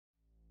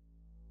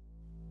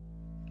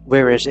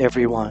Where is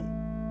everyone?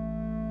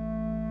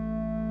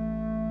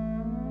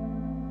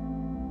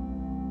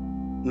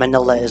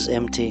 Manila is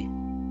empty.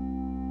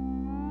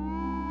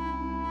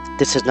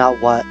 This is not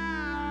what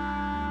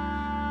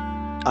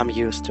I'm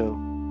used to.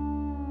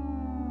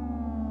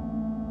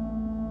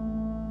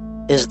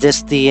 Is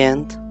this the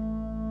end?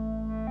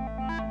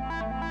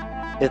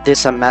 Is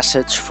this a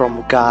message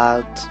from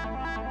God?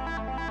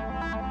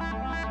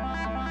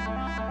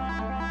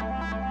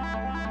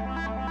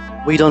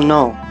 We don't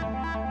know.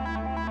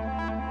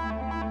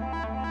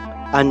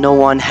 And no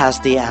one has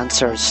the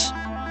answers.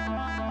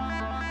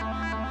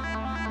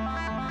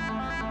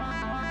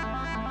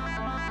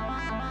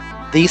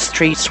 These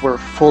streets were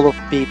full of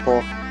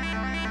people,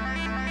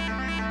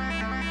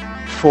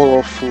 full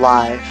of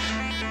life.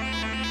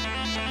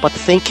 But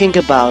thinking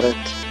about it,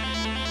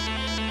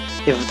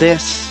 if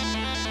this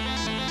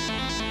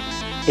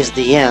is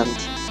the end,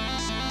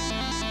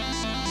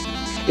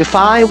 if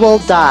I will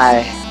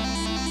die,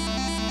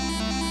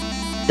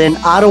 then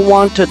I don't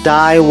want to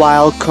die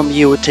while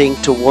commuting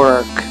to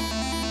work.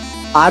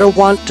 I don't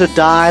want to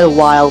die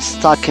while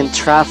stuck in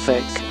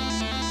traffic.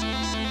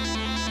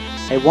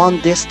 I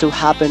want this to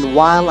happen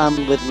while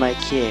I'm with my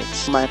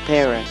kids, my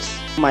parents,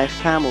 my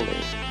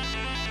family,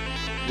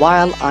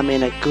 while I'm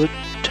in a good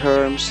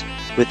terms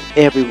with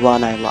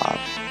everyone I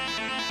love,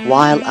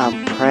 while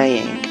I'm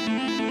praying.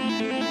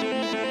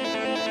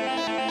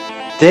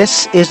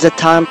 This is the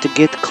time to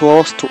get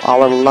close to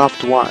our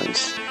loved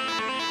ones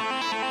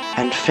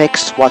and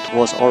fix what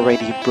was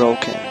already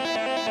broken.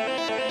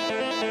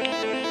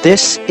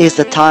 This is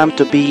the time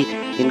to be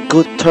in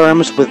good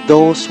terms with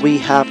those we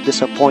have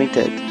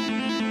disappointed.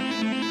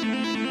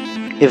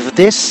 If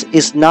this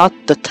is not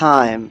the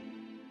time,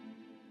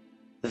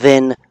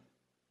 then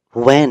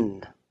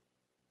when?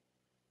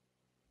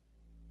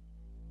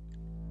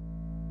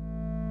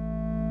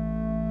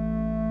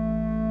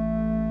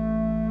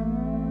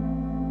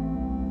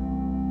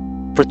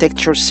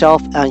 Protect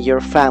yourself and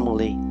your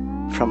family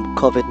from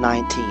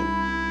COVID-19.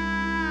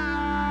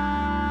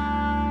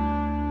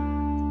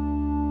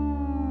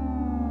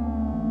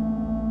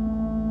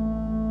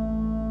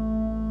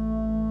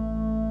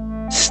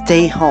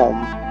 Stay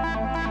home.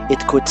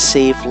 It could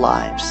save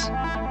lives.